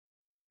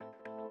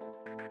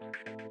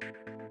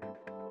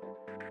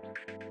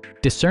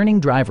Discerning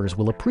drivers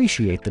will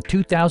appreciate the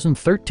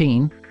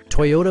 2013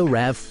 Toyota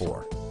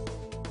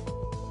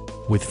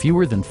RAV4. With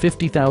fewer than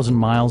 50,000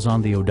 miles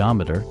on the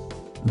odometer,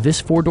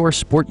 this four-door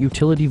sport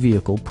utility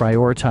vehicle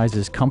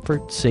prioritizes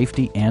comfort,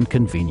 safety, and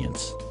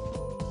convenience.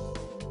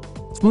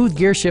 Smooth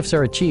gear shifts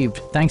are achieved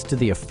thanks to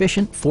the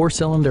efficient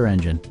four-cylinder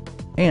engine.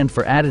 And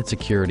for added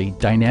security,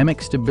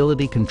 dynamic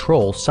stability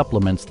control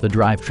supplements the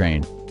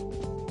drivetrain.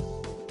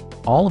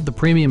 All of the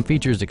premium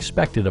features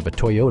expected of a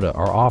Toyota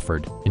are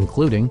offered,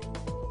 including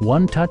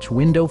one-touch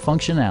window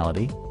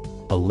functionality,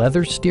 a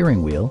leather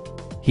steering wheel,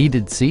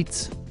 heated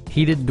seats,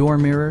 heated door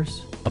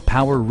mirrors, a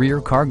power rear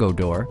cargo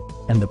door,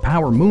 and the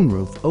power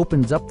moonroof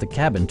opens up the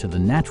cabin to the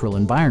natural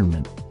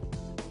environment.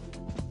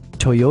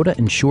 Toyota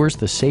ensures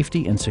the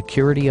safety and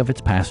security of its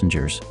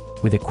passengers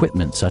with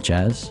equipment such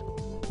as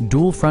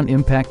dual front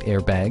impact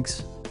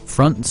airbags,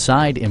 front and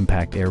side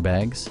impact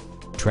airbags,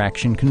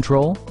 traction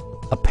control,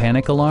 a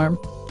panic alarm,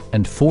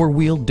 and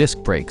four-wheel disc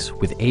brakes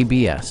with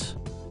ABS.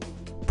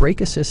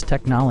 Brake Assist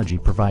technology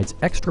provides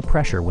extra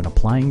pressure when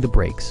applying the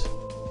brakes.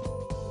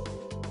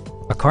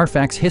 A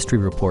Carfax history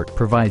report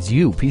provides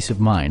you peace of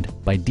mind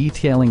by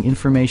detailing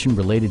information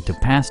related to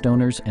past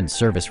owners and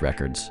service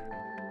records.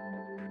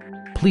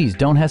 Please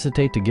don't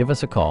hesitate to give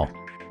us a call.